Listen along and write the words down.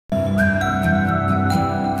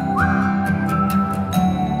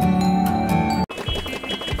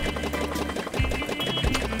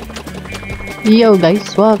Yo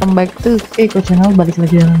guys, welcome back to KEKO Channel. Balik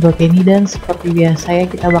lagi dengan gue Kenny, dan seperti biasa ya,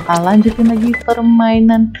 kita bakal lanjutin lagi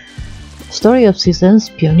permainan Story of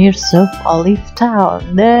Seasons Pioneers of Olive Town.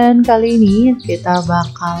 Dan kali ini kita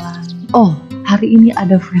bakalan, hari ini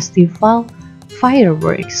ada festival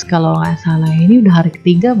fireworks kalau nggak salah. Ini udah hari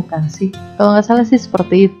ketiga bukan sih? Kalau nggak salah sih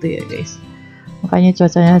seperti itu ya guys. Makanya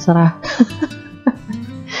cuacanya cerah.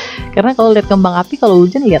 Karena kalau lihat kembang api, kalau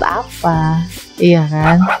hujan lihat apa? Iya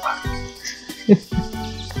kan?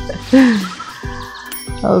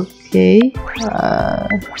 Oke.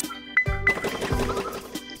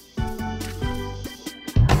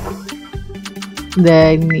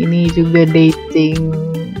 Dan ini juga dating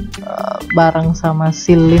bareng sama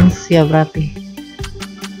si Linh ya berarti.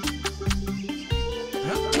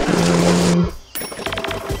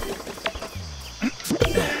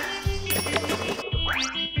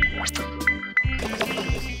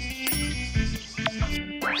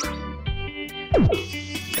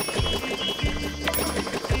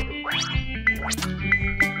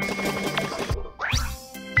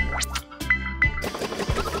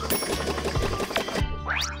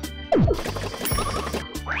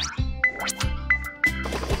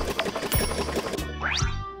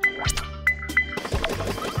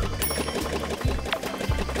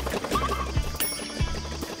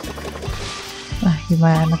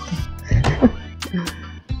 Gimana tuh?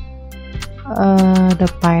 Ada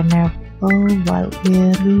pineapple,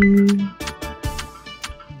 wildberry.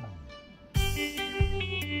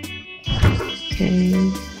 Oke.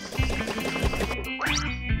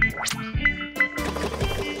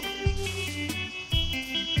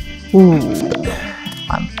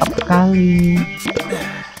 Mantap kali.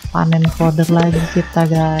 Panen fodder lagi kita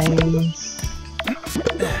guys.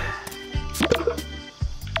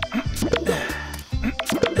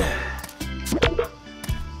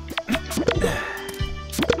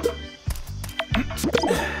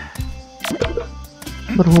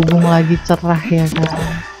 Berhubung lagi cerah ya kan.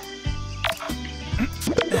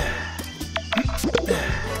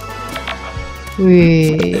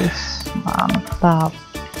 Wih, mantap.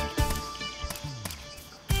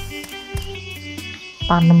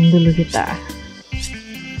 Tanam dulu kita.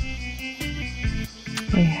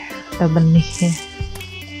 Ada benihnya.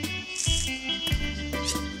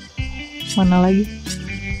 Mana lagi?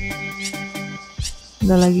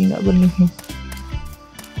 Udah lagi nggak benihnya.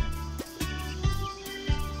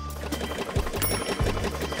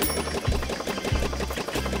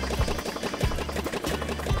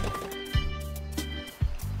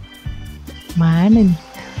 Mana nih?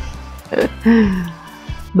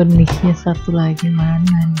 Benihnya satu lagi mana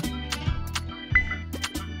nih?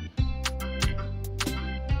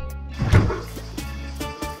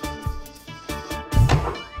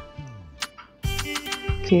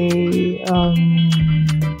 Oke,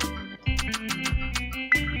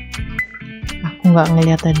 aku nggak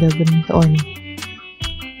ngeliat ada benih. Oh ini.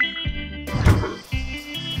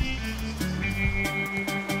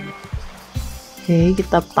 Oke,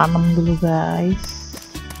 kita tanam dulu guys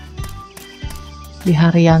di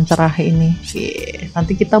hari yang cerah ini.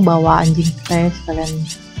 Nanti kita bawa anjing kita ya, sekalian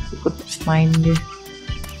ikut main deh.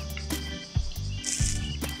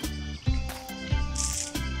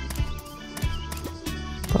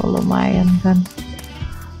 Tuh, lumayan kan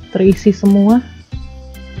terisi semua.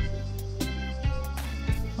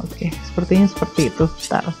 Oke, sepertinya seperti itu.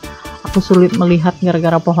 Bentar, aku sulit melihat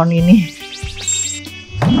gara-gara pohon ini.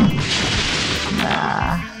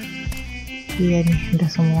 Iya nih, udah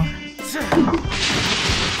semua.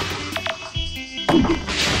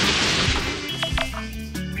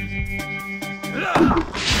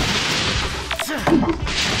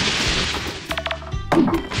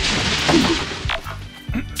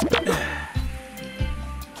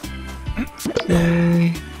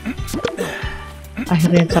 Oke.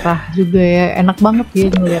 Akhirnya cerah juga ya. Enak banget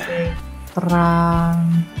ya ngeliatnya, terang.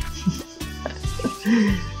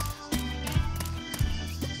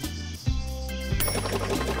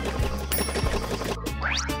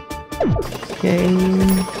 Oke.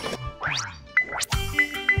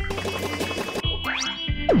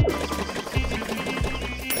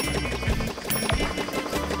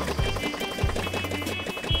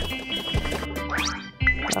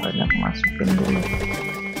 Caranya masukin dulu.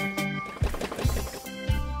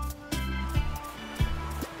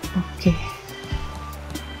 Oke.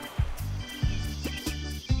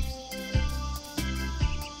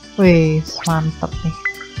 Wih, mantap nih.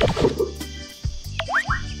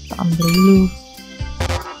 Ambil dulu.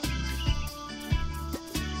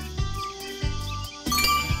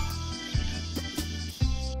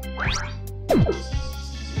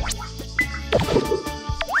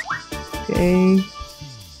 Oke.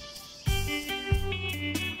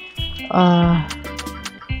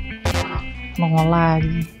 nongol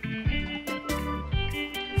lagi.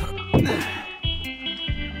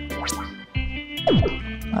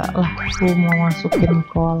 Enggak lah, aku mau masukin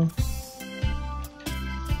kol.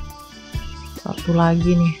 Satu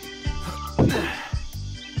lagi nih,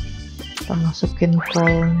 kita masukin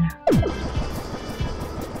kolnya.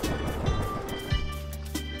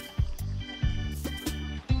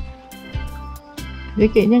 Dia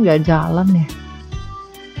kayaknya nggak jalan ya.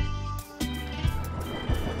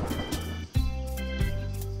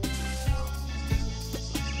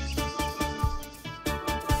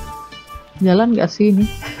 Jalan nggak sih ini?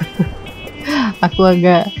 Aku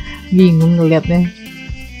agak bingung ngeliatnya.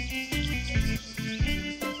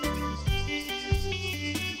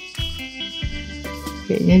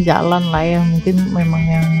 Kayaknya jalan lah ya, mungkin memang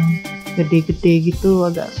yang gede-gede gitu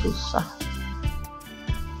agak susah.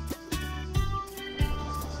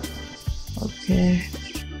 Oke.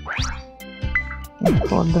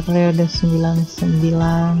 Foldernya udah 99.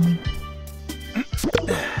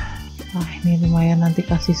 Wah, ini lumayan, nanti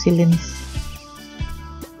kasih silins.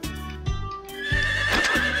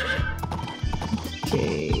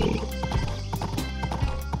 Oke.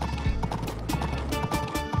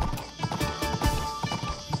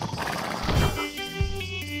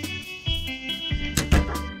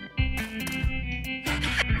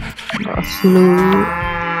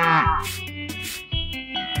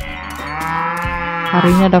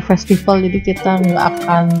 Harinya ada festival, jadi kita nggak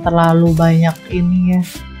akan terlalu banyak ini ya,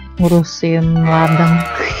 ngurusin ladang.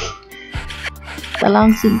 Kita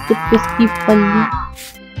langsung ikut festival.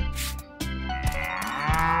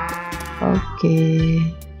 Oke.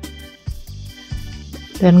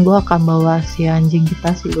 Dan gue akan bawa si anjing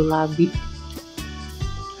kita, si Lulabi,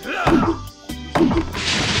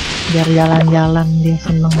 biar jalan-jalan, dia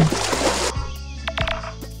seneng.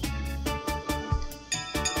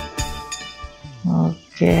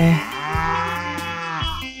 Oke.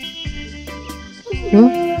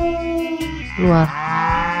 Keluar.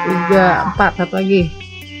 3, 4, satu lagi.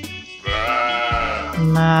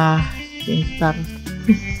 Nah, pintar.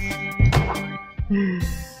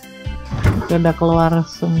 Udah keluar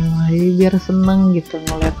semua, jadi biar seneng gitu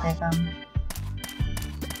ngeliatnya kan.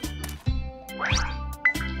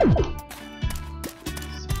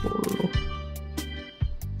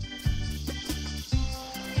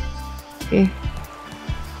 Oke.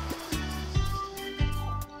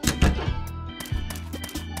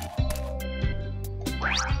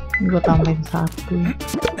 Gue tambahin 1.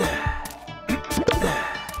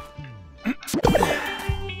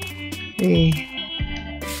 Oke.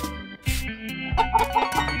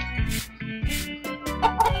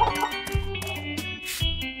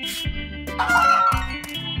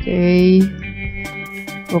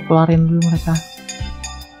 Gue keluarin dulu mereka.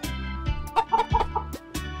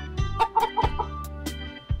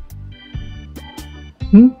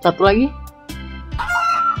 Satu lagi.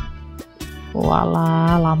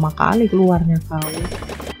 Walah, lama kali keluarnya kau.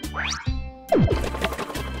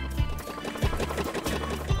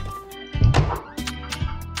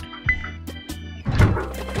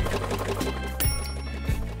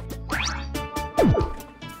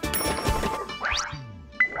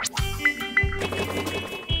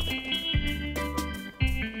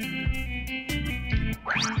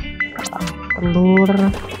 Telur,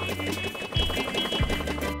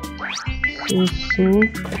 susu,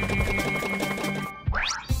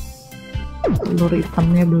 telur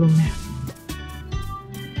hitamnya belum ya.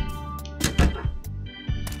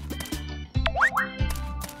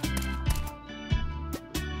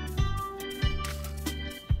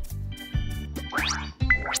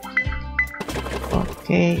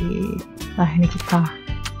 Oke, nah ini kita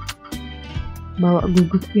bawa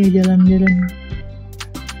guguknya jalan-jalan.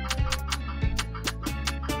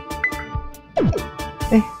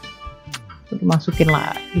 Masukin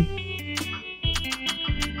lagi.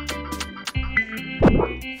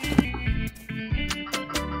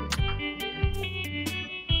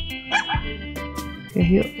 Oke,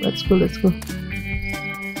 yuk, let's go.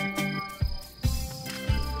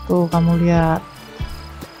 Tuh, kamu lihat.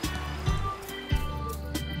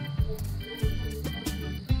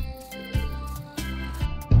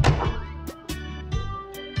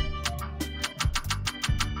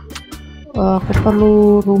 Aku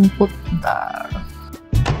perlu rumput, bentar.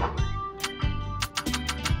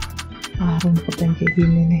 Rumput yang kayak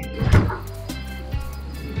gini nih.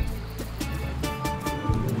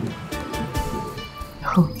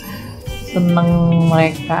 Seneng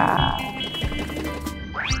mereka.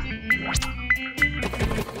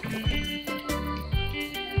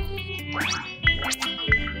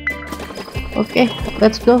 Oke,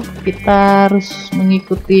 let's go. Kita harus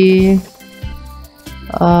mengikuti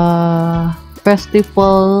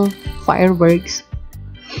festival fireworks.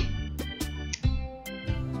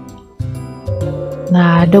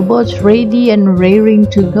 Nah, the boat's ready and raring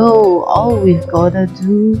to go. All we've gotta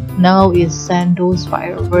do now is send those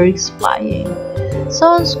fireworks flying.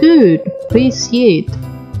 Sounds good. Appreciate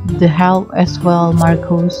the help as well,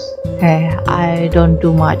 Marcos. Hey, I don't do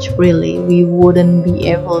much really. We wouldn't be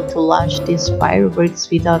able to launch these fireworks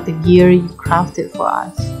without the gear you crafted for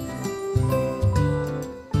us.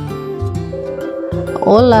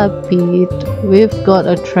 Hola, Pete. We've got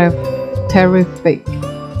a terrific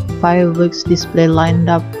fireworks display lined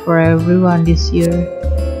up for everyone this year.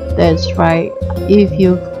 That's right. If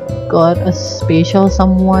you've got a special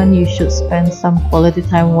someone, you should spend some quality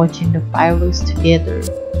time watching the fireworks together.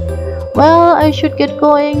 Well, I should get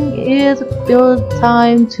going. It's build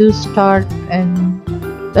time to start and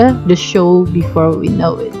the show before we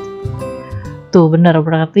know it. Tuh benar,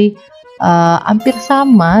 berarti hampir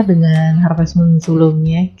sama dengan Harvest Moon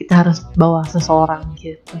sebelumnya. Kita harus bawa seseorang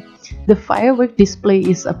gitu. The firework display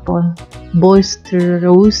is a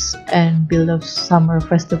boisterous and beloved summer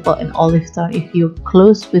festival in Olive Town. If you're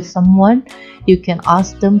close with someone, you can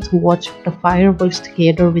ask them to watch the fireworks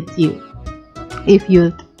together with you. If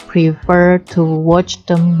you prefer to watch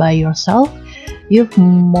them by yourself, you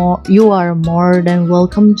are more than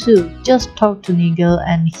welcome to. Just talk to Nigel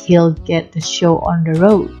and he'll get the show on the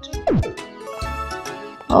road.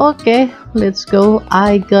 Okay, let's go.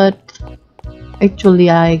 I got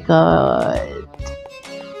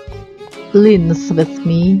Lin's with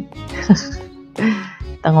me.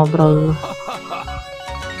 Kita ngobrol dulu.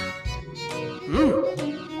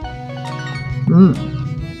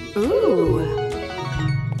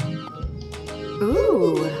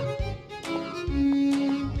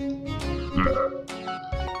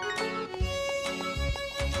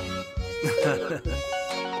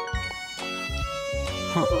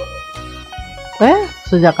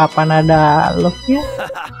 Sejak kapan ada love-nya?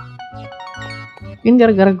 Mungkin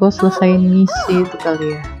gara-gara gue selesaiin misi itu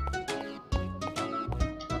kali ya.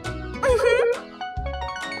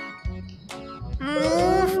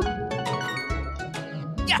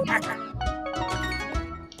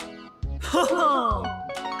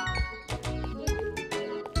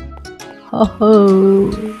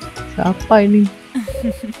 Siapa ini?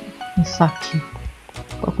 Misaki.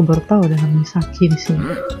 Kok aku baru tahu ada Misaki di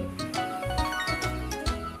sini.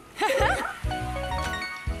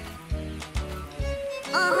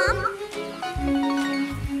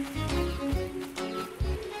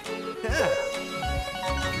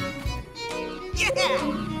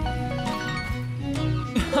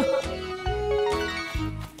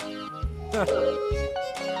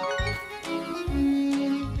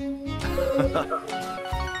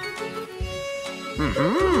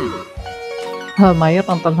 Mayor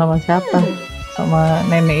nonton sama siapa? Sama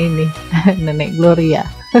nenek ini, nenek Gloria.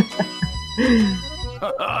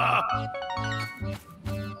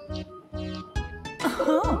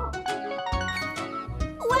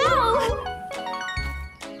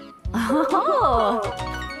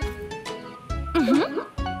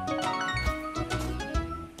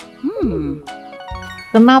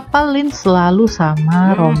 Kenapa Lin selalu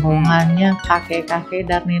sama rombongannya kakek-kakek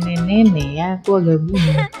dan nenek-nenek ya? Aku agak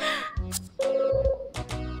bingung.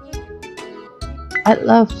 I'd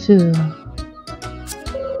love to.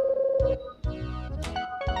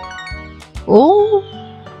 Oh,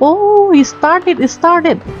 it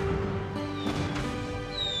started.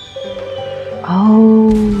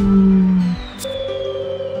 Oh.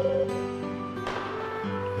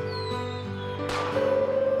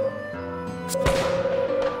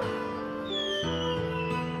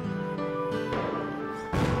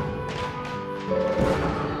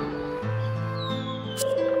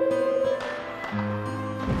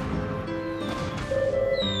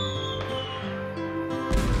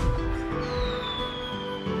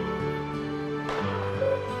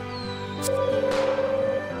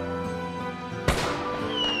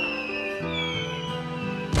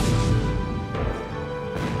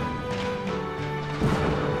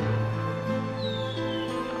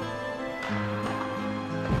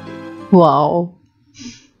 Wow.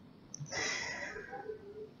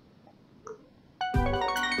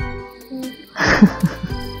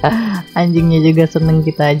 Anjingnya juga seneng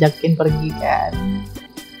kita ajakin pergi kan.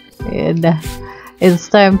 Ya udah,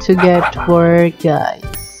 it's time to get work guys.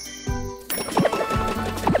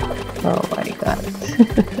 Oh my god.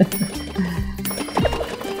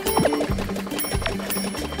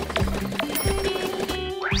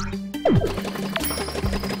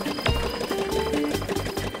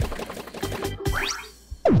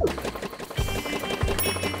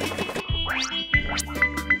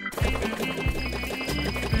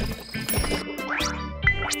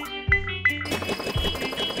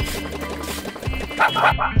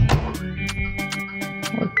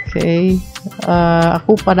 Oke,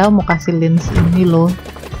 aku padahal mau kasih lens ini loh,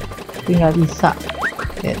 tapi nggak bisa.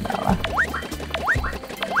 Ya lah.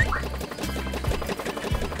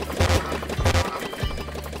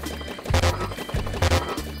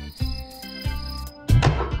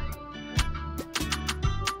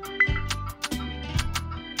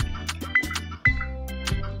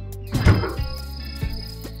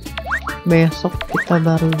 Besok kita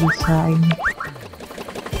baru bisa ini.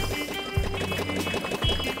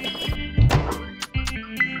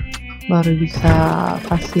 Baru bisa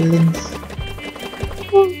kasih lens.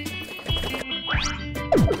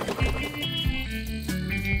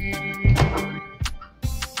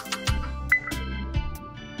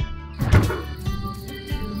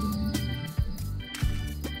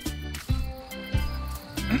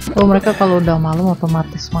 Oh, mereka kalau udah malam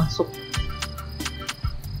otomatis masuk.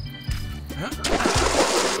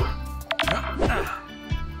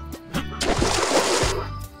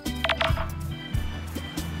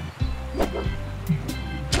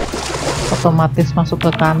 Otomatis masuk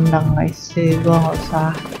ke kandang guys sih, gua nggak usah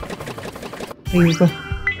ribet.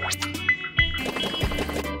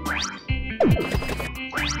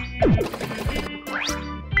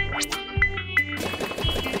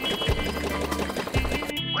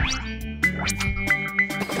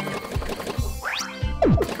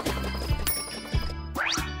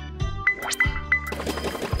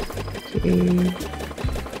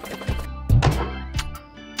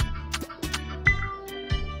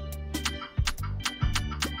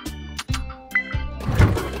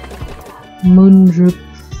 Moonroot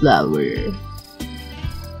flower.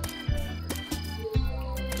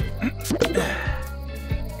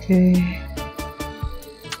 Oke.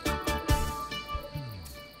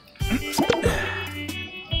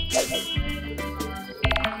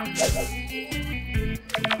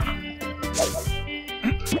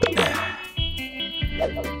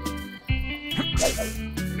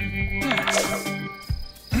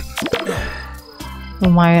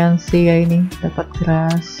 Lumayan sih ya, ini dapat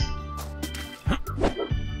grass.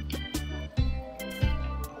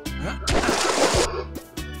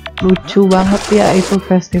 Lucu banget ya itu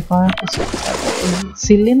festival.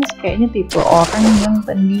 Si Lin kayaknya tipe orang yang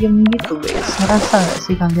pendiam gitu guys, ngerasa gak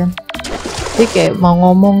sih kalian? Dia kayak mau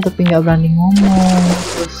ngomong tapi nggak berani ngomong,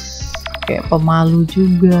 terus kayak pemalu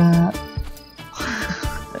juga.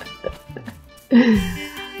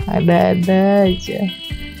 Ada-ada aja.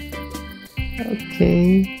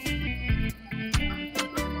 Oke.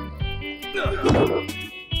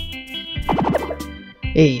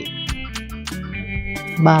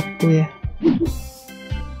 Batu ya.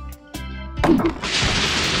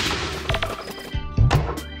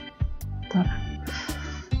 Bentar.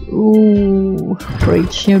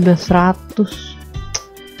 Bridge-nya udah 100.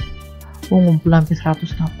 Ngumpul sampai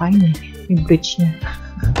 100 ngapain ya ini bridge-nya?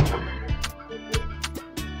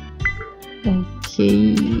 Okay,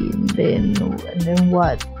 and then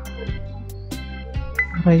what?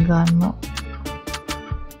 Oregano.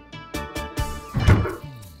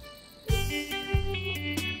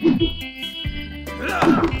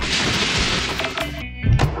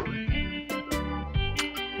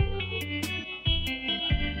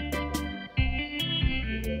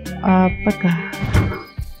 Apakah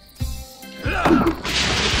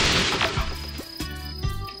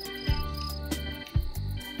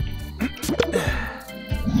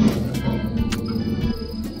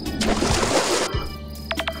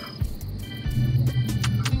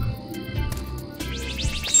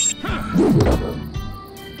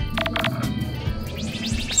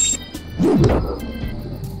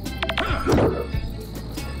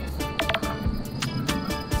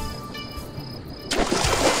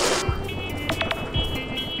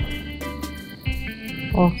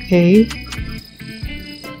oke.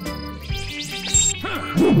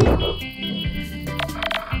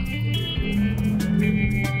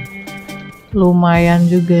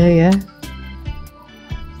 Lumayan juga ya.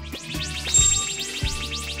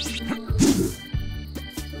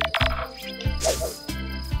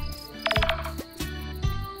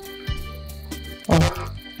 Oh,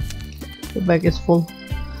 the bag is full.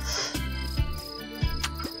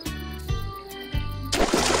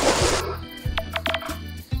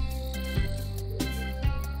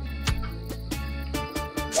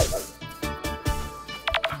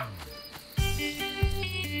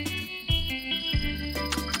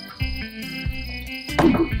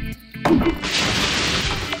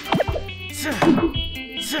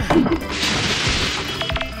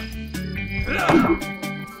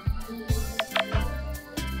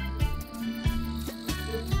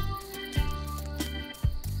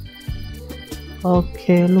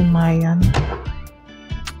 Oke, lumayan.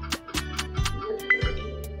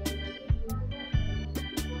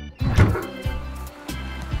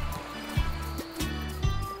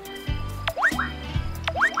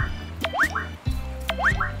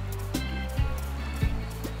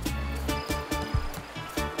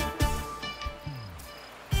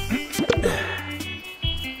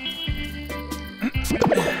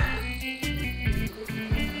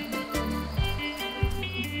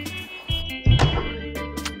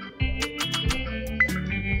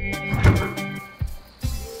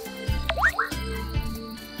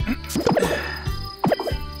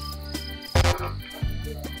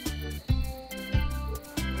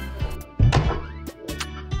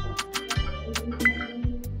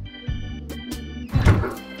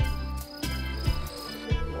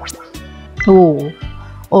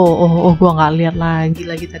 Gua nggak lihat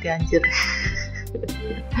lagi tadi, anjir.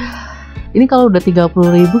 Ini kalau udah 30.000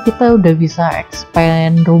 kita udah bisa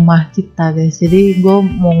expand rumah kita, guys. Jadi gue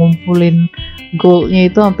mau ngumpulin goldnya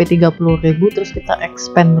itu sampai 30.000, terus kita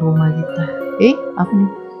expand rumah kita. Apa nih?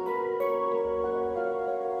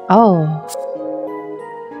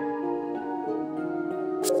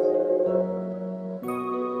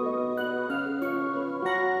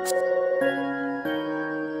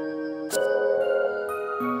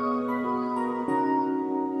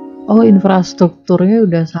 Infrastrukturnya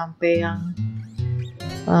udah sampai yang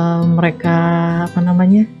mereka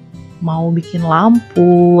mau bikin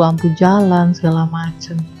lampu jalan segala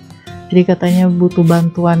macem. Jadi katanya butuh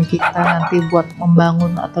bantuan kita nanti buat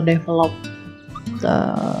membangun atau develop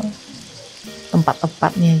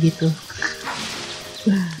tempat-tempatnya gitu.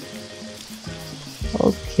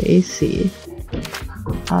 Oke sih.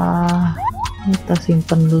 Kita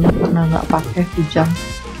simpen dulu karena nggak pakai hujan.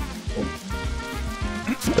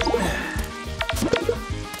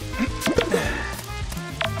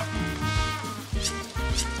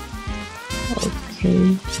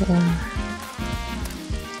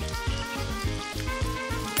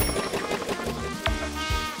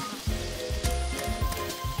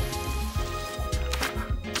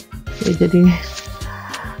 Jadi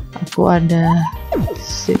aku ada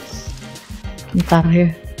 6. Ntar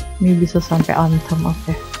ya, ini bisa sampai autumn.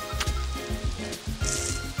 Oke.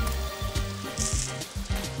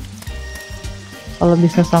 Kalau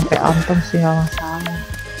bisa sampai autumn sih nggak masalah.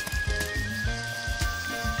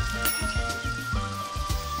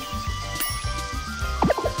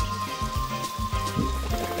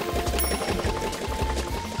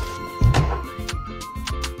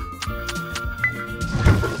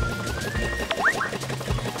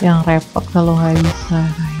 Yang repot kalau nggak bisa,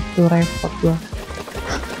 itu repot banget.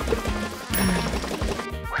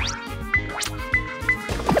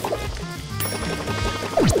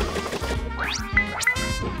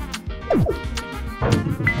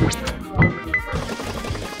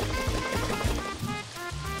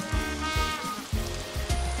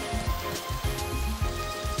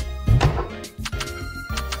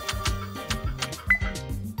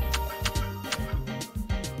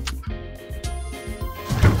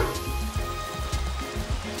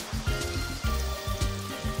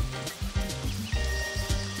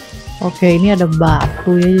 Oke, ini ada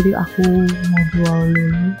batu ya, jadi aku mau jual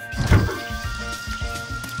dulu.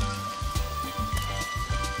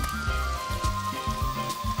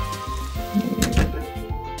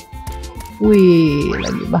 Wih,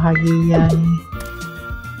 lagi bahagia nih.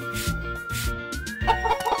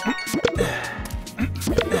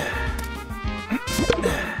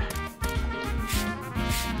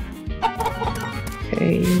 Oke.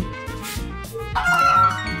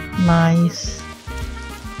 Nice.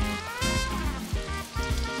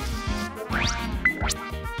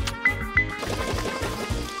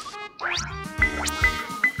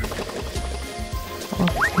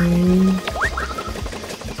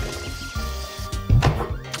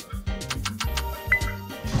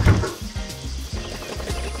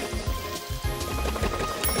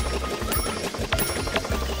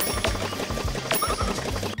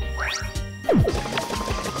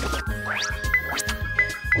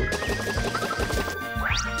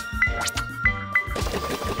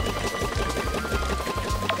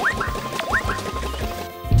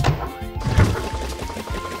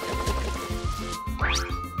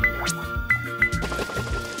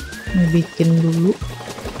 Bikin dulu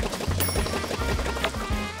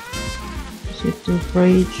situ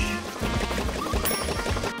fridge.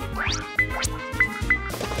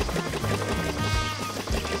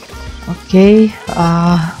 Oke,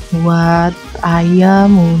 buat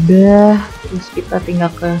ayam udah, terus kita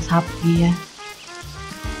tinggal ke sapi ya.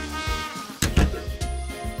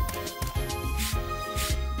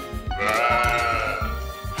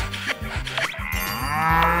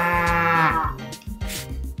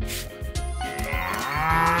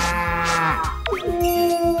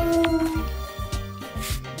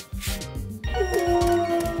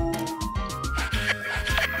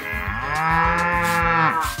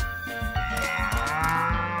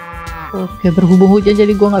 Oke, berhubung hujan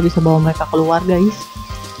jadi gue nggak bisa bawa mereka keluar guys.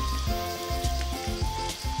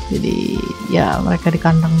 Jadi ya mereka di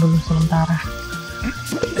kandang dulu sementara.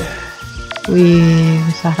 Wih,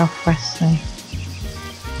 bisa refresh nih.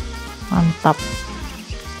 Mantap.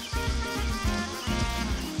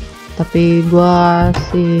 Tapi gua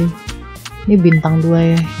sih ini bintang 2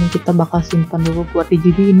 ya. Ini kita bakal simpan dulu buat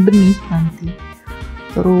dijadiin benih nanti.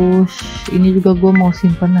 Terus ini juga gua mau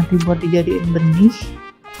simpan nanti buat dijadiin benih.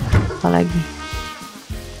 Apalagi?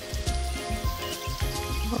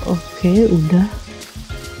 Oke, udah.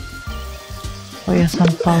 Oh ya,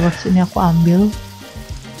 sunflowers ini aku ambil.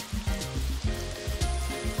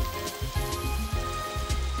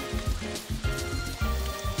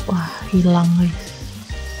 Wah, hilang guys.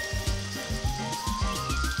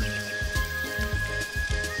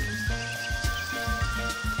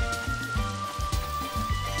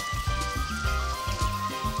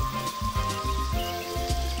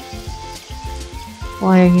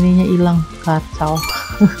 Wah, yang ininya hilang, kacau.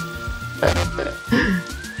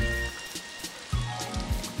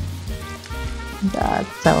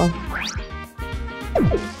 Kacau.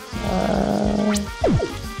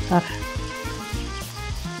 Ntar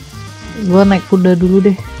gue naik kuda dulu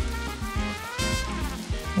deh.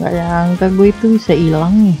 Nggak nyangka gue itu bisa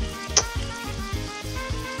hilang nih.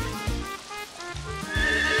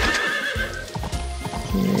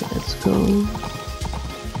 Oke, let's go.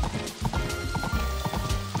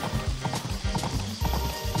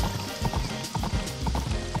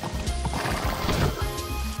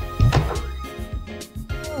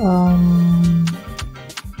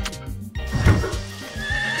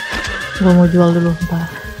 Gue mau jual dulu ntar.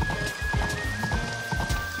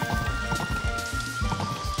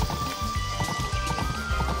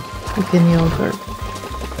 Bikin yogurt.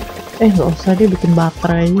 Nggak usah deh, bikin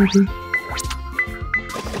butter aja sih.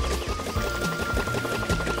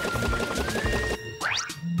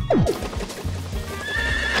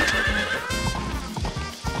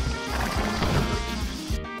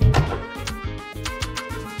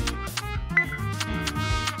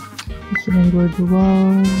 Disini gue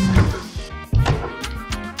jual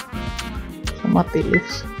sama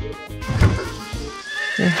tips.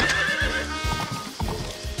 Oke,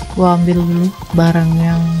 gue ambil dulu barang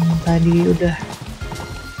yang tadi udah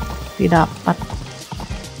didapat.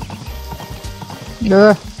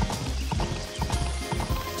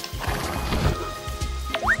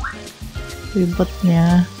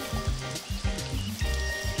 Ribetnya.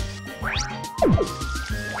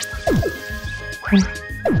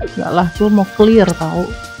 Enggak lah, gue mau clear tau.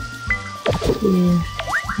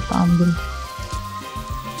 Kita ambil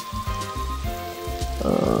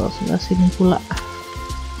sebelah sini pula.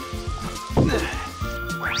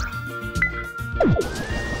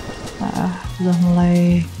 Sudah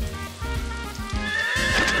mulai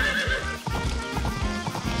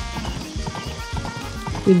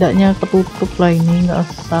tidaknya ketutup lah ini, nggak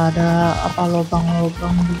usah ada apa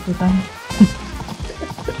lubang-lubang gitu kan.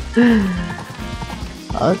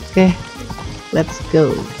 Oke, let's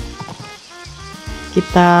go.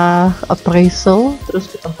 Kita appraisal terus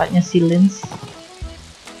ke tempatnya silence.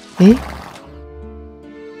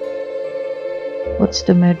 What's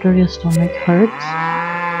the matter? Your stomach hurts?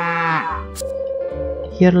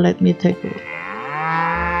 Here, let me take a look.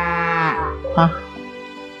 Hah?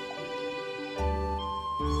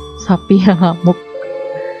 Sapi yang ngamuk.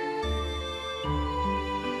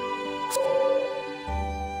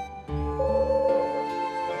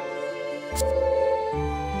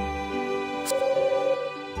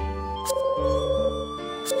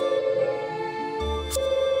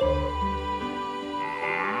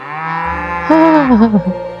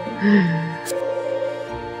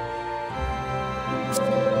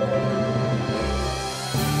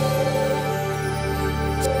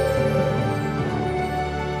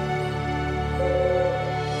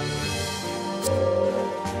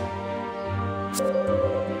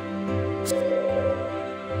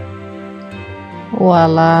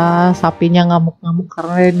 Walah, sapinya ngamuk-ngamuk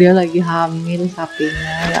karena dia lagi hamil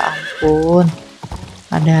sapinya. Ya ampun,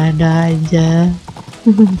 ada-ada aja.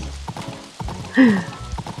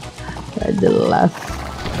 Gak jelas.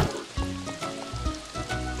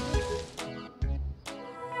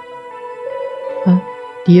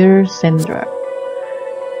 Dear Sandra,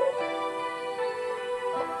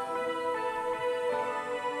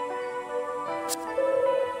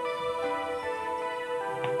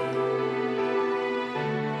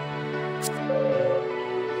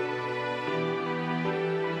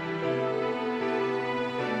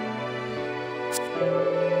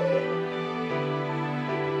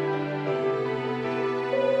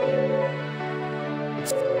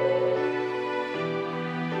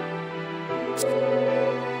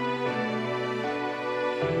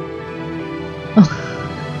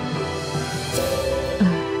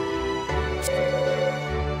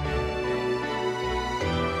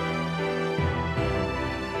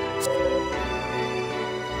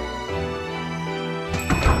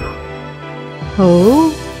 Oh.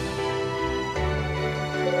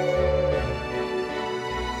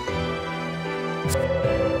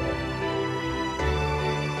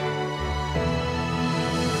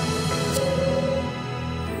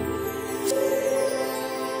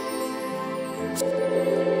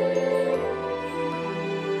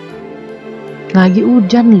 Lagi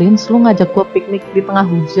hujan, Lin, lu ngajak gua piknik di tengah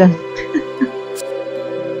hujan.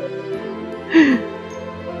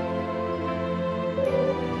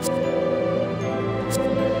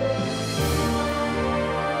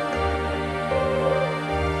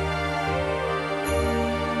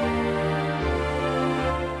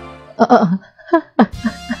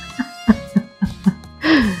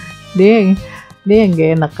 dia yang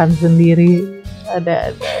gak enakan sendiri.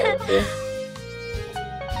 Ada.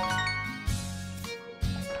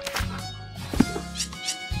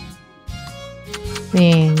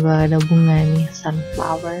 Nih, gua ada bunga nih,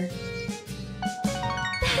 sunflower.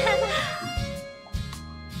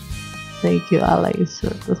 Thank you, alih,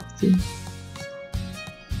 setelah.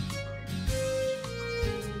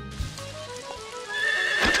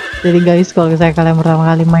 Jadi guys, kalau misalnya kalian pertama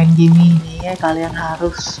kali main gini nih ya, kalian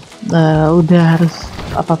harus udah harus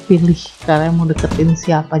pilih kalian mau deketin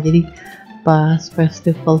siapa. Jadi pas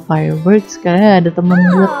festival fireworks kalian ada temen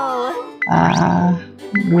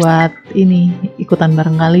buat ini ikutan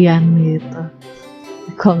bareng kalian gitu.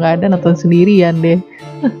 Kalau nggak ada nonton sendirian deh.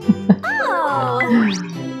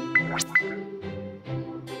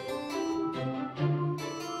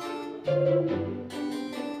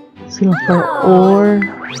 Silver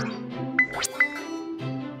ore.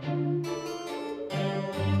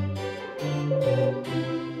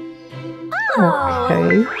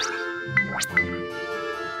 Okay.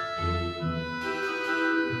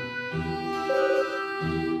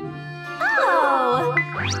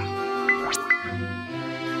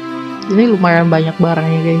 Ini lumayan banyak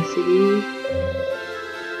barangnya guys sih.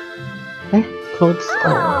 Clothes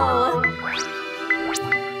on.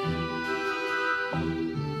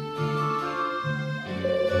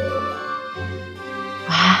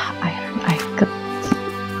 Iron ingot.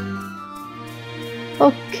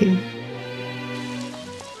 Okay.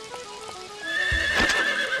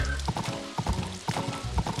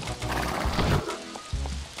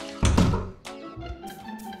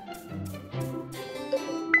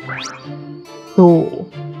 Tuh,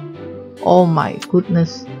 oh my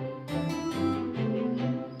goodness,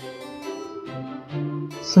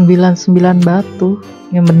 99 batu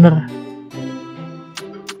yang bener.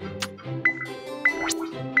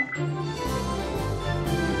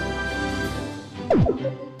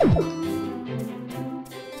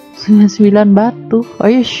 Sembilan batu. Are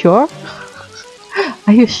you sure?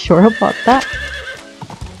 Are you sure about that?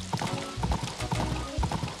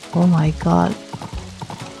 Oh my god.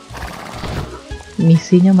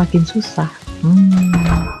 Misinya makin susah.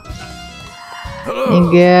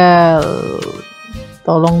 Miguel,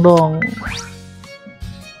 tolong dong.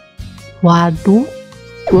 Waduh,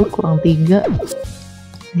 gue kurang 3.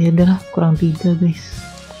 Ya udahlah, kurang 3 guys.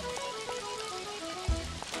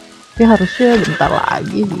 Tapi harusnya bentar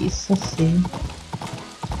lagi bisa sih.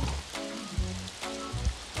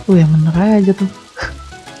 Ya bener aja tuh.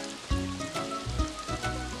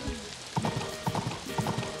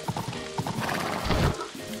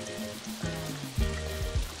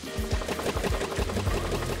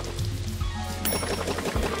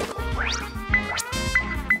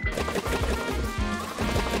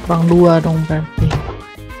 Kurang 2 dong berarti.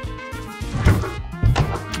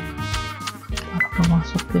 Aku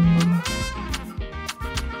masukin dulu.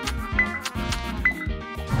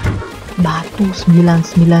 Batu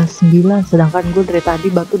 999, sedangkan gue dari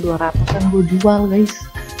tadi batu 200-an gue jual guys.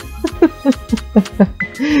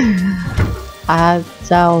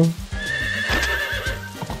 Kacau.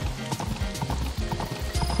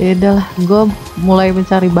 Ya udahlah, gue mulai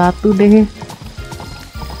mencari batu deh.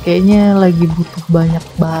 Kayaknya lagi butuh banyak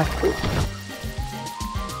batu.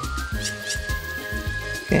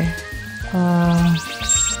 Oke.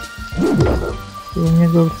 Sebelumnya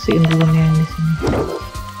gue bersihin dulu nih yang di sini.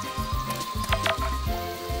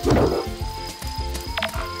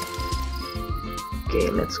 Oke,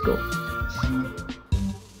 let's go.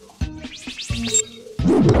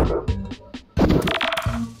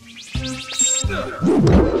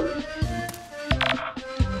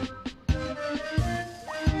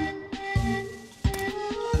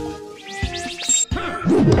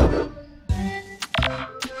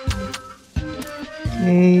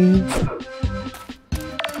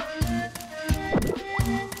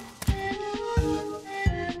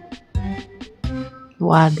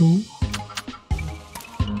 Waduh.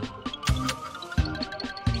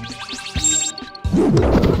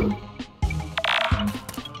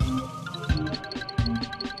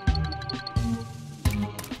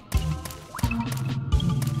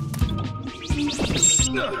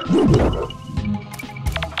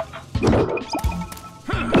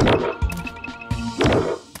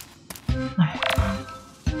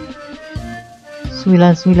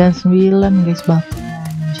 sembilan guys, batunya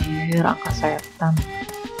anjir, angka setan.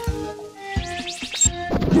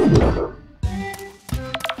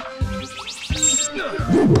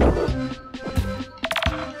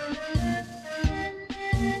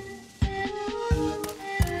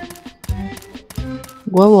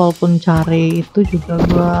 Gua walaupun cari itu juga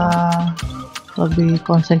gua lebih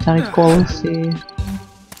konsen cari coal sih.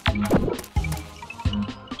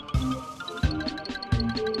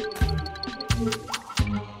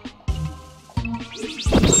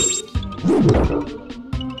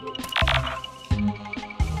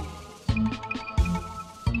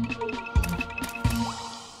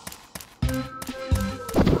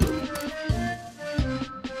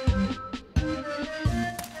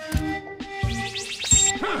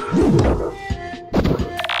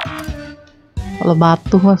 Kalau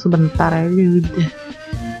batu mah sebentar aja udah.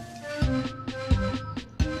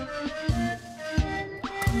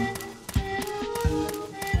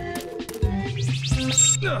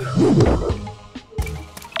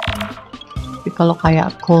 Tapi kalau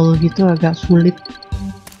kayak coal gitu agak sulit.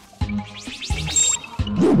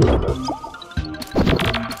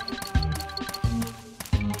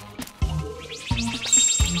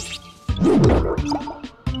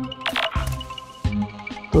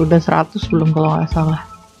 Tuh udah 100 belum kalau nggak salah.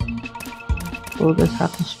 Tuh udah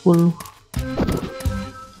 110.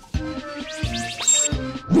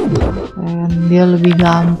 Dan dia lebih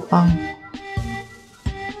gampang.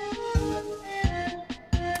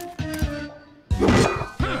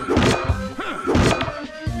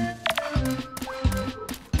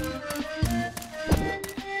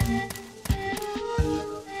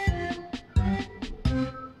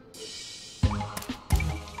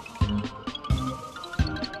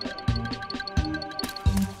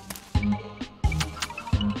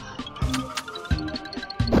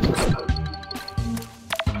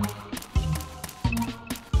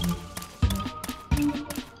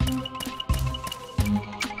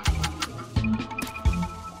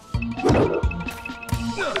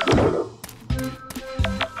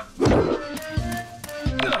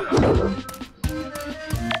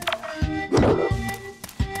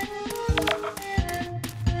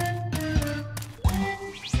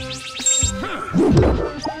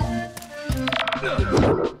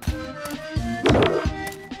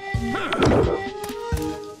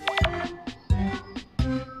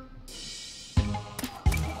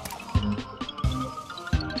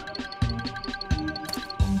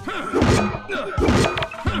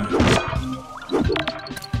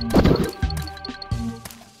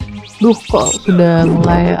 Duh, kok sudah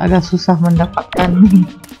mulai agak susah mendapatkan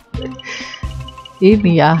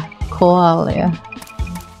ini ya, koal ya.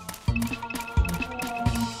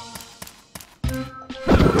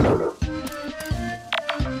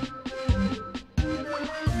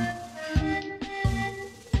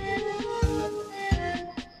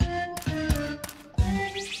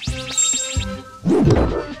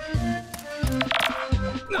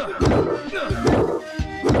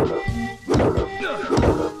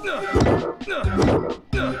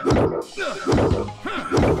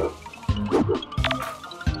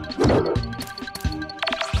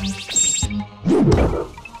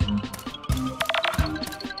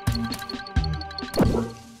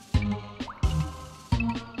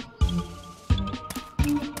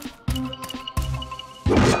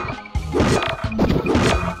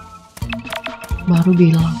 Baru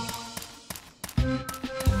bilang.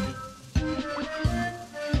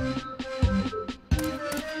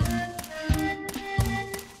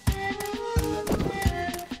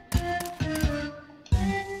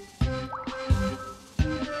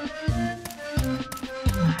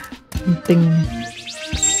 Nah, penting ini.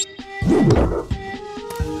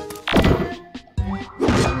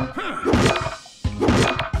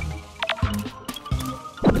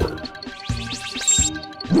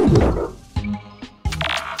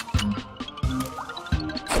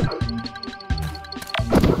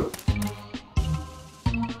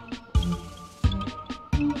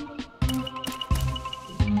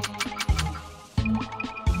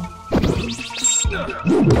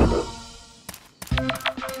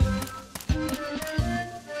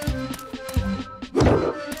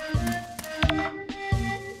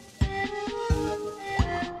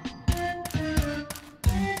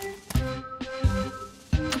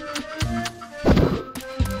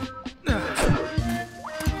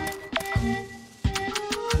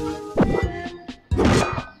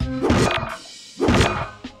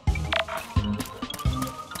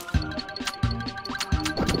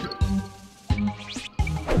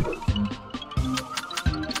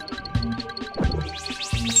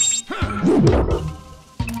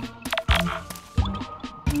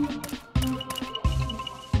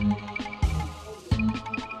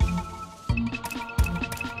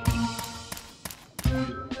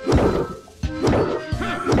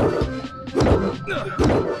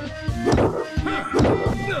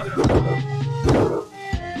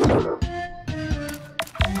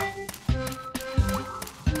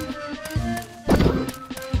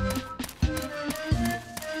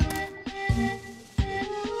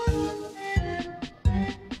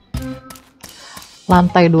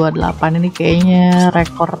 Lantai 28 ini kayaknya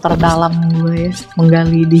rekor terdalam gue ya,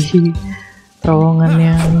 menggali di terowongan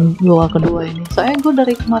yang gua kedua ini. Soalnya gue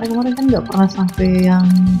dari kemarin-kemarin kan nggak pernah sampai yang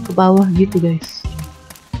ke bawah gitu guys.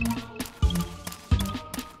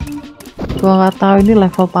 Gua nggak tahu ini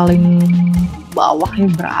level paling bawahnya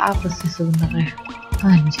berapa sih sebenarnya.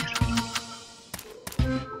 Anjir.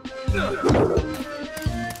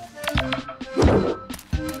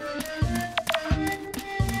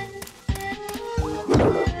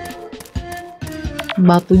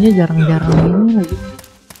 Batunya jarang-jarang ini lagi.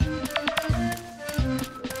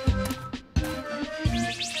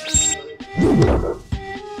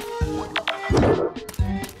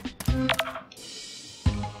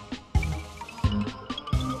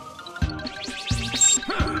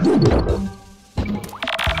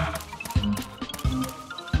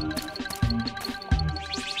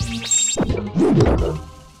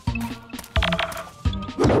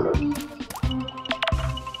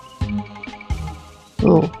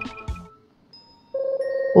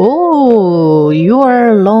 Oh, you are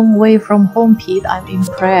a long way from home, Pete. I'm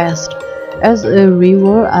impressed. As a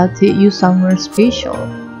reward, I'll take you somewhere special.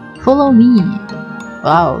 Follow me.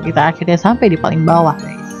 Wow, kita akhirnya sampai di paling bawah,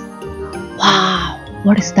 guys. Wow,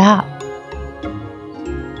 what is that?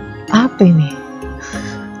 Apa ini?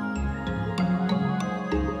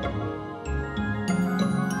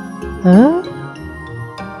 Huh?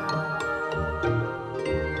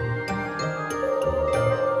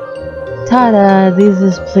 Tada! This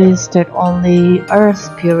is a place that only Earth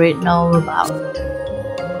Spirit know about.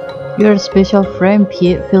 You're a special friend,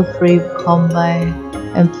 Pete. Feel free to come by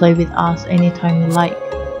and play with us anytime you like.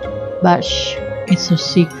 But shh, it's a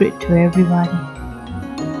secret to everybody.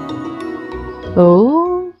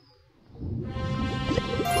 Oh?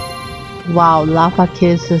 Wow, Lava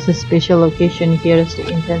Caves is a special location here. The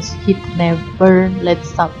intense heat never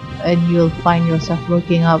lets up, and you'll find yourself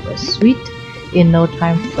working up a sweat in no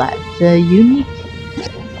time flat. The unique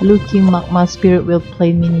looking magma spirit will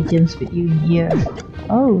play mini games with you in here.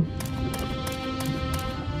 Oh.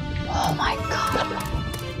 Oh my god.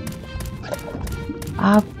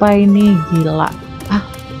 Apa ini, gila? Ah,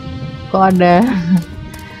 kok ada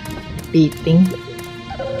piting?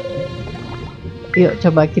 Yuk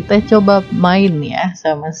kita coba main ya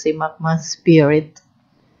sama si magma spirit.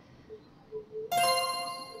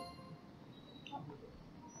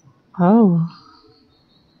 Oh.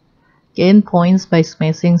 Gain points by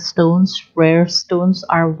smashing stones. Rare stones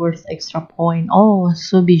are worth extra point. Oh,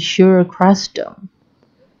 so be sure crush them.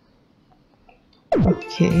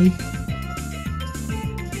 Okay.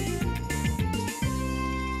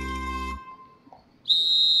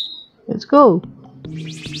 Let's go.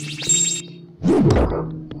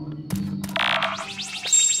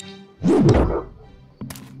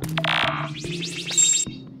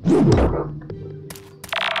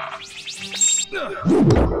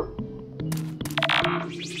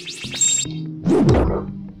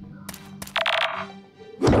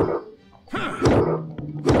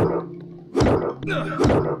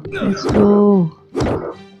 Let's go.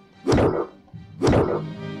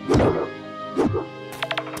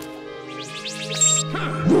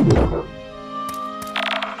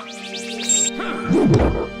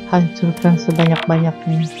 Hancurkan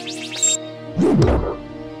sebanyak-banyaknya.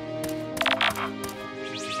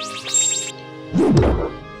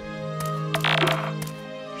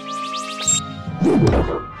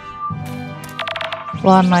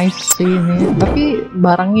 Wah, nice sih ini. Tapi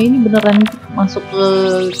barangnya ini beneran masuk ke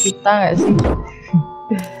kita nggak sih?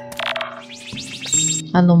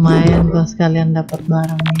 Kan lumayan kalau sekalian dapat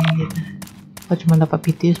barangnya gitu. Kok cuma dapat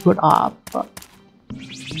PTS buat apa?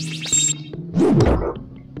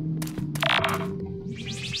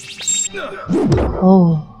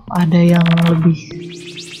 Oh, ada yang lebih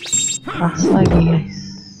keras lagi, guys.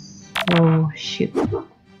 Oh shit.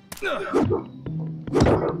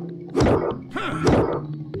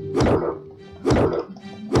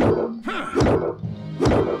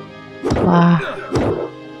 Wah.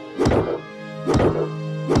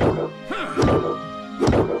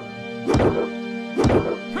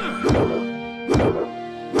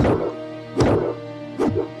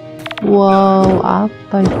 Wow,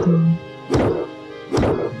 apa itu?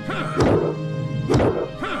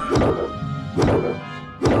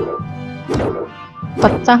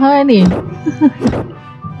 Pecah nggak nih?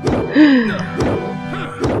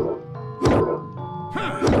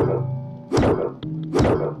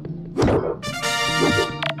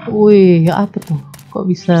 Wih, apa tuh? Kok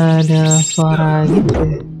bisa ada suara gitu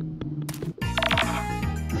ya?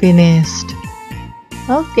 Finished.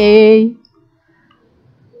 Okay.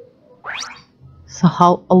 So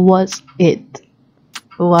how was it?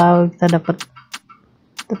 Wow, kita dapat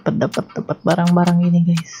barang-barang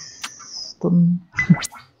ini guys.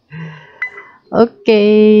 Oke,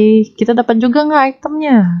 kita dapat juga nggak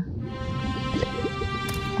itemnya?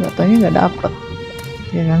 Nggak taunya nggak dapet.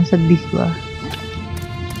 Ya kan, sedih gua.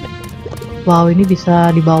 Wow, ini bisa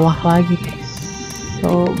di bawah lagi guys.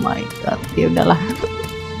 Oh my god, ya udahlah.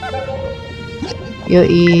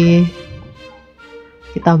 Yoi,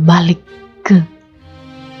 kita balik ke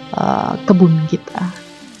kebun kita.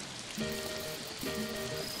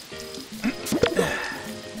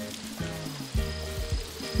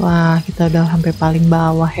 Wah, kita udah sampai paling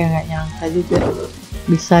bawah ya, nggak nyangka juga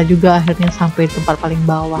bisa juga akhirnya sampai tempat paling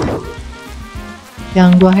bawah. Yang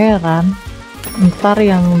gua heran, ntar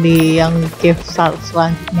yang cave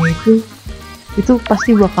selanjutnya itu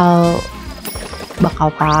pasti bakal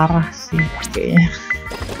parah sih kayaknya.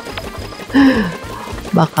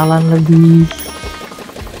 Bakalan lebih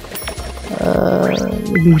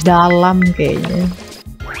dalam kayaknya.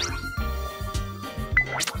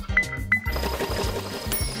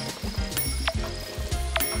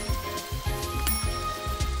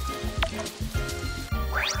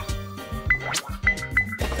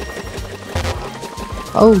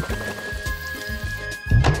 Oh,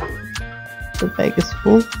 the bag is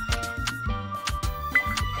full.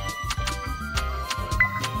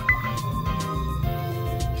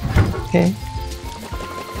 Okay.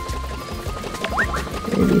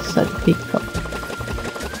 Ini bisa di pick up.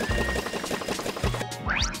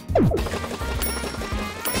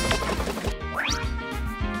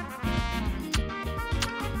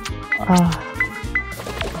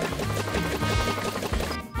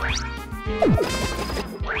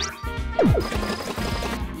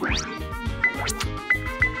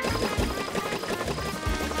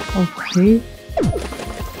 Okay.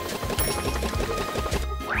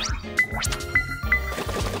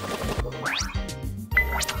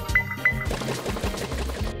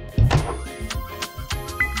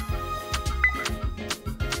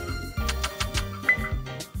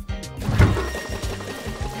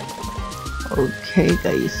 Oke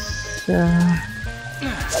guys,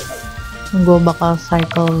 gue bakal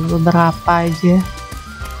cycle beberapa aja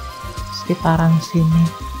sekitaran sini.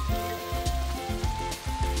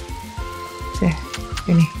 Oke,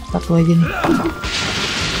 ini satu aja nih.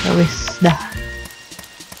 Ya wis, dah.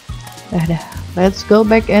 Let's go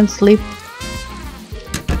back and sleep.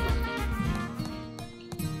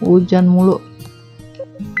 Hujan mulu.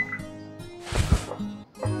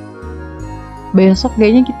 Besok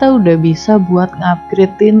kayaknya kita udah bisa buat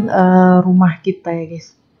ngupgradein rumah kita ya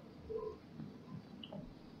guys.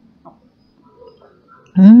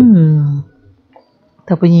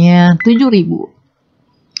 Kita punya 7.000.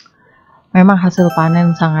 Memang hasil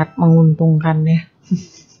panen sangat menguntungkan ya.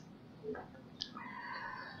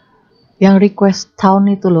 Yang request town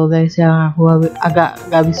itu loh guys, yang aku agak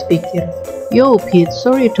gak habis pikir. Yo Pete,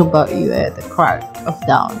 sorry to bug you at the crack of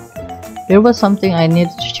dawn. There was something I need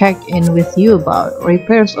to check in with you about.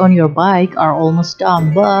 Repairs on your bike are almost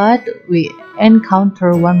done, but we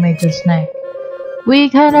encounter one major snag. We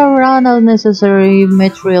kinda run unnecessary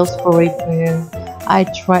materials for repair. I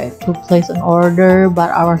tried to place an order,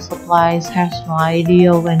 but our supplies has no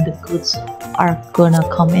idea when the goods are gonna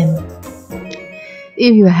come in.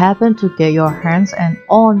 If you happen to get your hands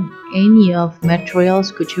on any of materials,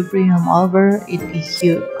 could you bring them over? It'd be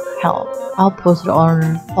huge help. I'll post the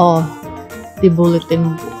order. Oh, di bulletin.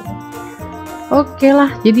 Oke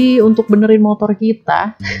lah, jadi untuk benerin motor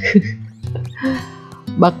kita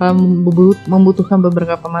bakal membutuhkan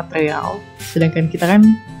beberapa material, sedangkan kita kan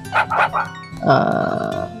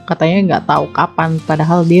katanya nggak tahu kapan,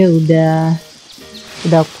 padahal dia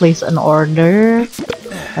udah place an order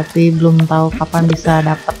tapi belum tahu kapan bisa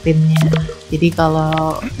dapetinnya. Jadi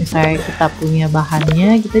kalau misalnya kita punya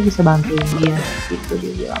bahannya, kita bisa bantuin dia gitu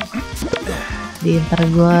dia bilang. Di ntar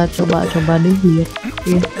gue coba deh lihat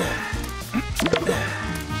ya.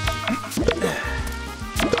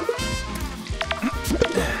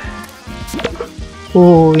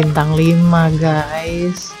 Oh, bintang 5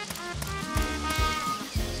 guys,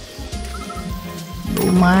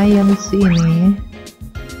 lumayan sih ini.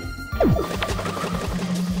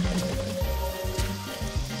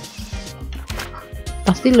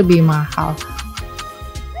 Pasti lebih mahal.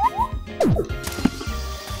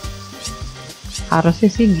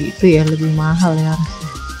 Harusnya sih gitu ya, lebih mahal ya harusnya.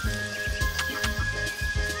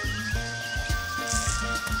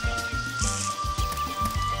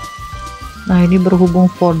 Nah ini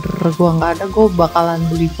berhubung folder gua nggak ada, gue bakalan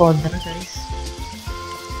beli folder guys.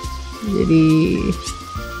 Jadi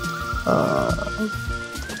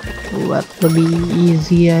buat lebih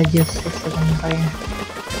easy aja sih sebenarnya.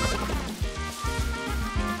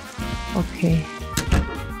 Oke.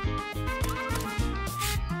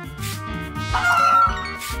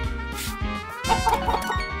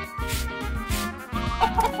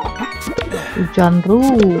 Hujan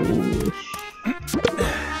terus.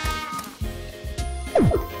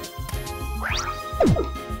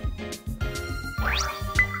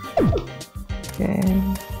 Oke.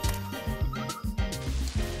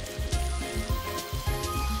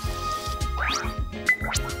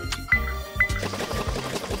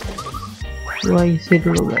 Gua isi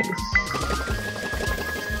dulu guys.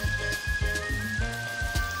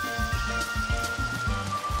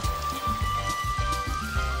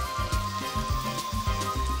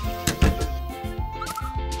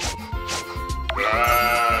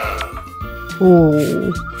 Oh,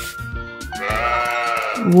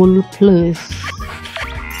 wool plus.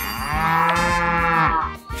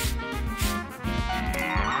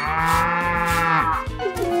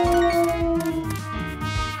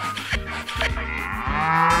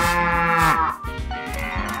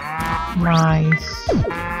 Nice.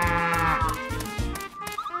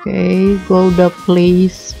 Oke, gua udah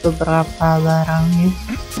place beberapa barangnya.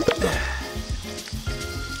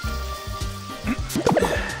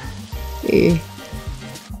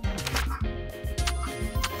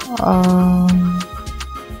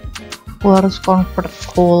 Gua harus convert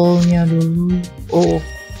coal-nya dulu. Oh,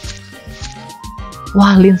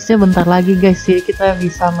 wah, linsnya bentar lagi guys, jadi kita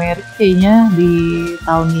bisa merit kayaknya di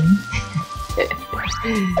tahun ini.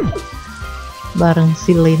 Bareng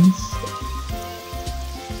si lins.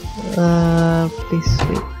 Please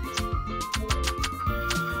wait.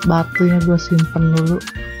 Batunya gue simpen dulu.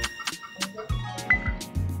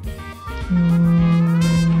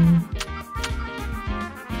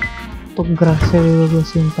 Untuk grassnya juga gue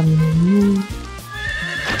simpen dulu.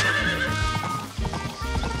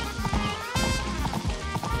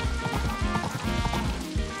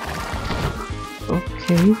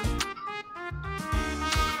 Oke.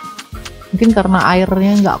 Mungkin karena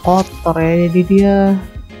airnya nggak kotor ya, jadi dia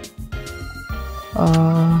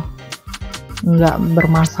nggak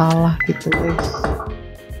bermasalah gitu guys.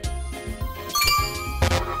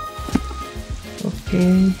 Oke.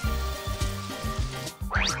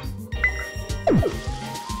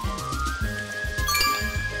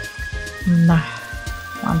 Nah,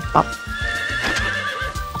 mantap.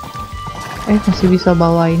 Masih bisa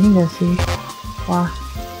bawa ini gak sih? Wah,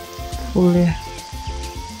 full ya.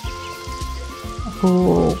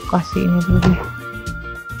 Aku kasih ini dulu deh.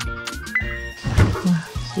 Nah,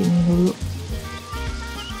 sini dulu.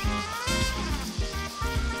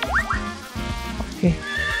 Oke.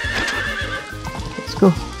 Let's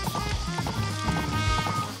go.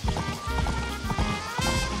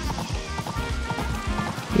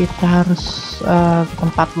 Kita harus ke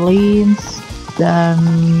tempat lins, dan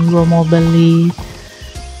gua mau beli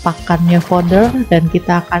pakannya fodder, dan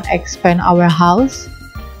kita akan expand our house.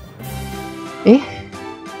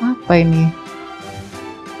 Apa ini?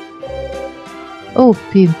 Oh,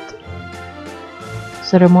 pint.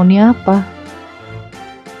 Seremoni apa?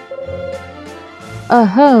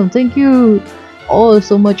 Thank you all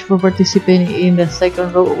so much for participating in the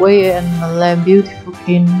second roadway and land beautiful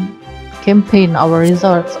campaign. Our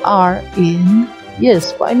results are in.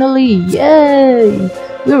 Yes, finally, yay!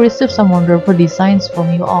 We received some wonderful designs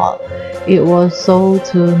from you all. It was so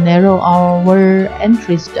to narrow our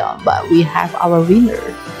entries down, but we have our winner.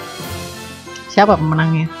 Siapa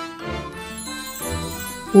pemenangnya?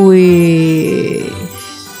 Wih,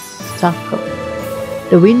 cakep.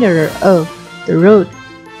 The winner of the road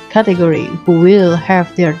category who will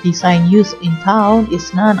have their design used in town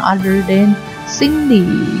is none other than Cindy.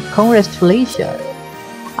 Congratulations.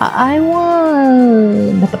 I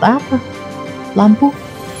won. Dapat apa? Lampu.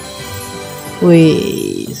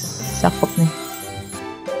 Wih, cakep nih.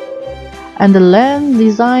 And the land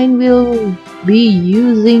design will be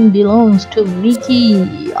using belongs to Mickey.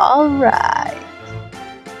 Alright.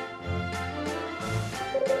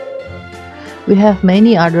 We have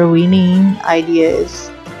many other winning ideas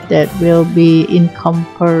that will be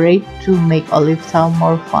incorporated to make Olive Town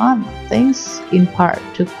more fun. Thanks in part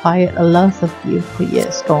to quite a lot of you.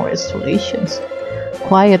 Yes, congratulations.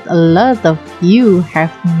 Quite a lot of you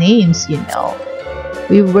have names, you know.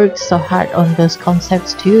 We worked so hard on those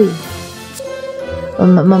concepts too.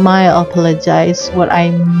 I apologize. What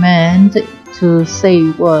I meant to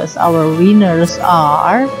say was our winners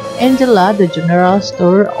are Angela, the general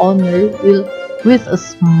store owner, with a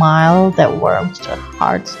smile that warms the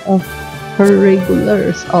hearts of her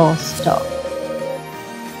regulars. Oh, stop.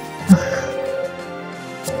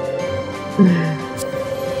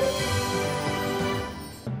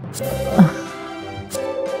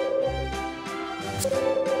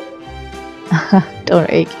 Don't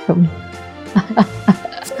ache him.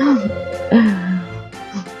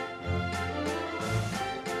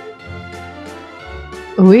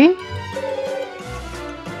 We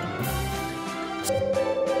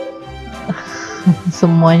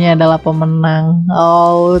semuanya adalah pemenang.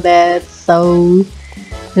 Oh, that's so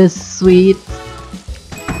sweet.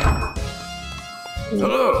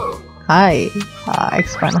 Hello. Hi,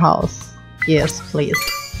 expand house. Yes, please.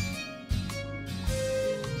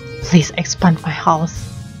 Please expand my house.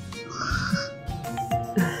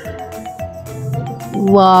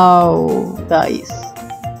 Wow, guys.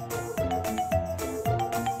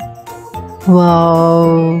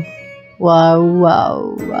 Wow.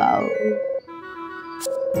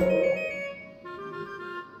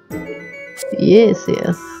 Yes.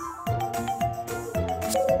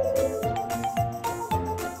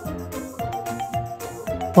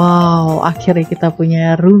 Wow, akhirnya kita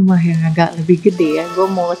punya rumah yang agak lebih gede ya. Gue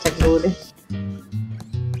mau cek dulu deh.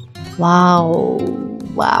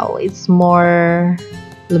 Wow, it's more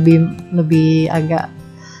lebih agak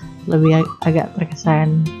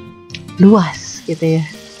terkesan luas gitu ya.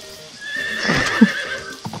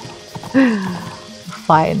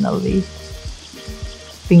 Finally,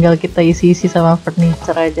 tinggal kita isi sama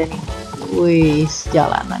furniture aja nih. Wih,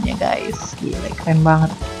 jalanannya guys, gila keren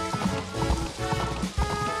banget.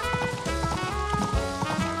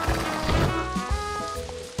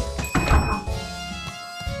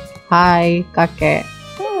 Hai kakek.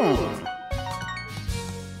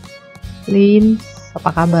 Lin, apa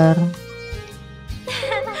kabar?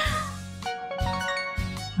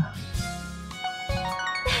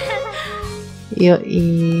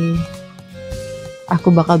 Yoi, aku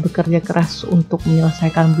bakal bekerja keras untuk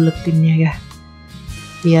menyelesaikan buletinnya ya,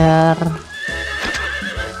 biar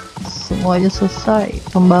semuanya selesai,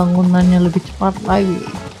 pembangunannya lebih cepat lagi.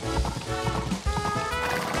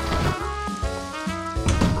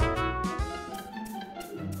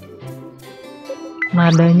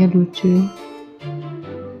 Nadanya lucu.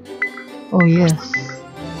 Oh yes,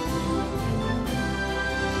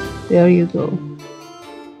 there you go.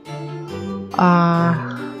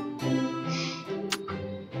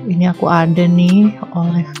 Ini aku ada nih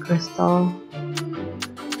oleh kristal.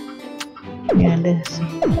 Ini ada sih,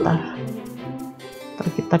 ntar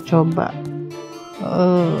kita coba.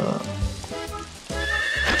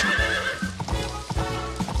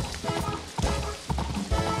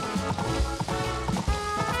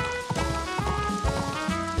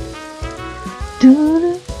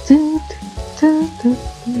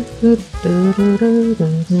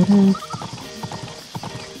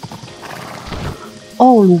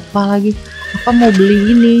 Oh, lupa lagi. Apa mau beli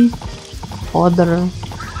ini? Fodder.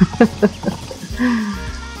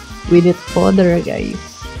 We need fodder, guys.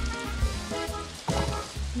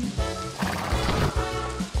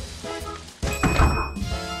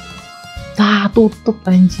 Tutup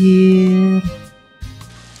anjir.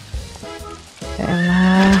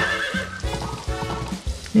 Elah.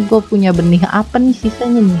 Ini gue punya benih apa nih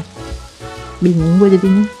sisanya nih? Bingung gue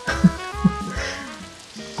jadinya.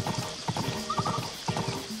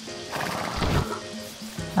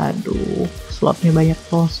 Aduh, slotnya banyak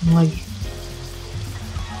kosong lagi.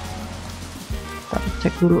 Kita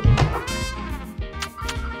cek dulu.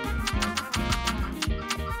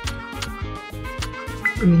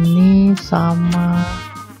 Ini sama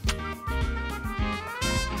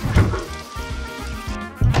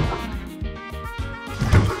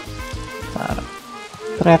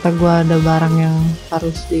ternyata gua ada barang yang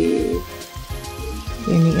harus di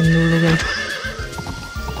iniin dulu guys.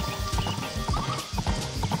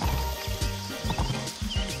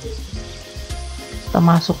 Kita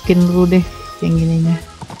masukin dulu deh yang gininya,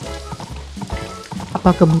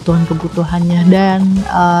 apa kebutuhannya, dan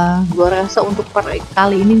gua rasa untuk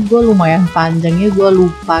kali ini gua lumayan panjangnya, gua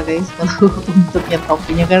lupa guys kalau untuk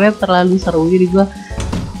nyetopinya karena terlalu seru, jadi gua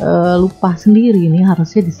lupa sendiri ini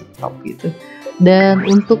harusnya di stop gitu. Dan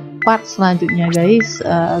untuk part selanjutnya guys,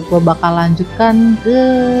 gue bakal lanjutkan ke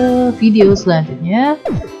video selanjutnya.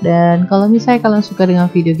 Dan kalau misalnya kalian suka dengan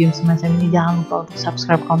video game semacam ini, jangan lupa untuk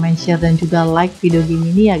subscribe, comment, share, dan juga like video game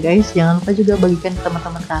ini ya guys. Jangan lupa juga bagikan ke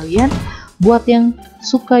teman-teman kalian. Buat yang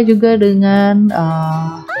suka juga dengan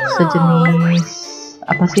sejenis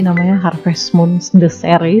apa sih namanya, Harvest Moon the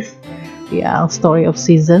series yang Story of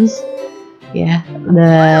Seasons ya.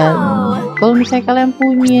 Dan kalau misalnya kalian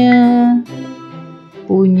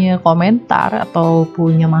punya komentar atau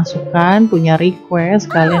punya masukan, punya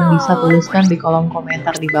request, kalian bisa tuliskan di kolom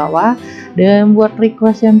komentar di bawah. Dan buat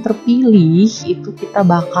request yang terpilih itu kita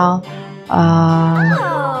bakal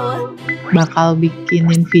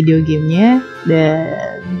bikinin video gamenya,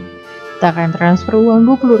 dan kita akan transfer uang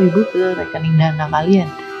 20.000 ke rekening Dana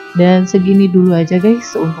kalian. Dan segini dulu aja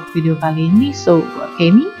guys untuk video kali ini. So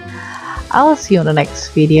Kenny, I'll see you on the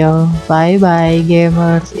next video. Bye bye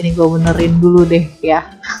gamers. Ini gue benerin dulu deh ya.